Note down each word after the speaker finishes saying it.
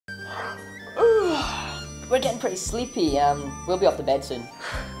getting pretty sleepy. We'll be off to bed soon.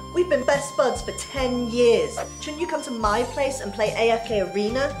 We've been best buds for 10 years. Shouldn't you come to my place and play AFK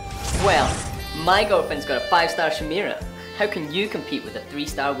Arena? Well, my girlfriend's got a 5-star Shamira. How can you compete with a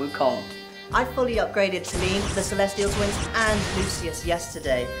 3-star Wukong? I fully upgraded Celine, the Celestial Twins, and Lucius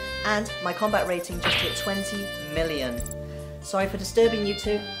yesterday. And my combat rating just hit 20 million. Sorry for disturbing you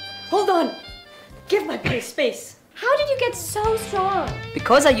two. Hold on! Give my place space. How did you get so strong?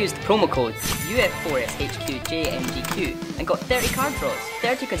 Because I used the promo code UF4SHQJMGQ and got 30 card draws.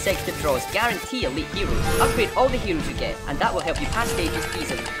 30 consecutive draws guarantee elite heroes. Upgrade all the heroes you get, and that will help you pass stages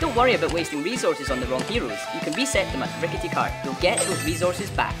easily. Don't worry about wasting resources on the wrong heroes. You can reset them at the Rickety card. You'll get those resources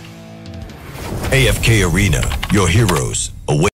back. AFK Arena, your heroes away.